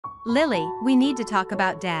Lily, we need to talk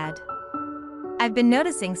about Dad. I've been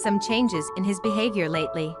noticing some changes in his behavior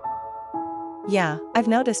lately. Yeah, I've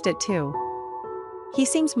noticed it too. He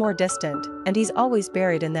seems more distant, and he's always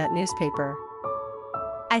buried in that newspaper.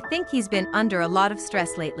 I think he's been under a lot of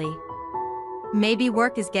stress lately. Maybe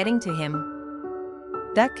work is getting to him.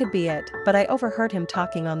 That could be it, but I overheard him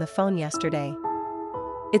talking on the phone yesterday.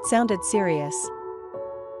 It sounded serious.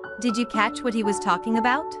 Did you catch what he was talking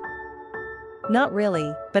about? Not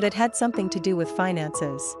really, but it had something to do with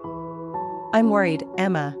finances. I'm worried,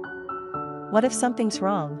 Emma. What if something's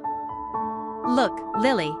wrong? Look,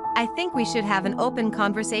 Lily, I think we should have an open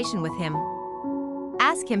conversation with him.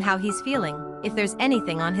 Ask him how he's feeling, if there's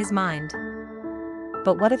anything on his mind.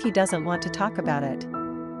 But what if he doesn't want to talk about it?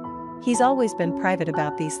 He's always been private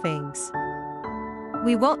about these things.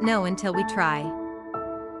 We won't know until we try.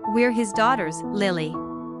 We're his daughters, Lily.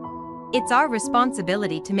 It's our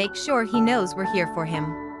responsibility to make sure he knows we're here for him.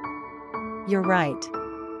 You're right.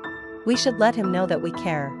 We should let him know that we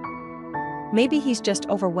care. Maybe he's just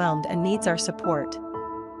overwhelmed and needs our support.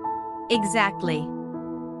 Exactly.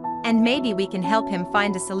 And maybe we can help him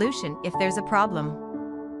find a solution if there's a problem.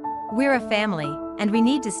 We're a family, and we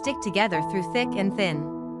need to stick together through thick and thin.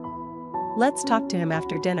 Let's talk to him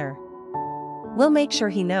after dinner. We'll make sure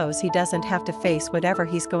he knows he doesn't have to face whatever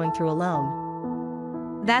he's going through alone.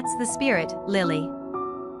 That's the spirit, Lily.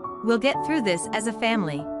 We'll get through this as a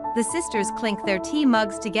family. The sisters clink their tea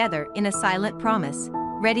mugs together in a silent promise,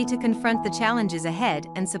 ready to confront the challenges ahead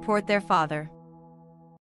and support their father.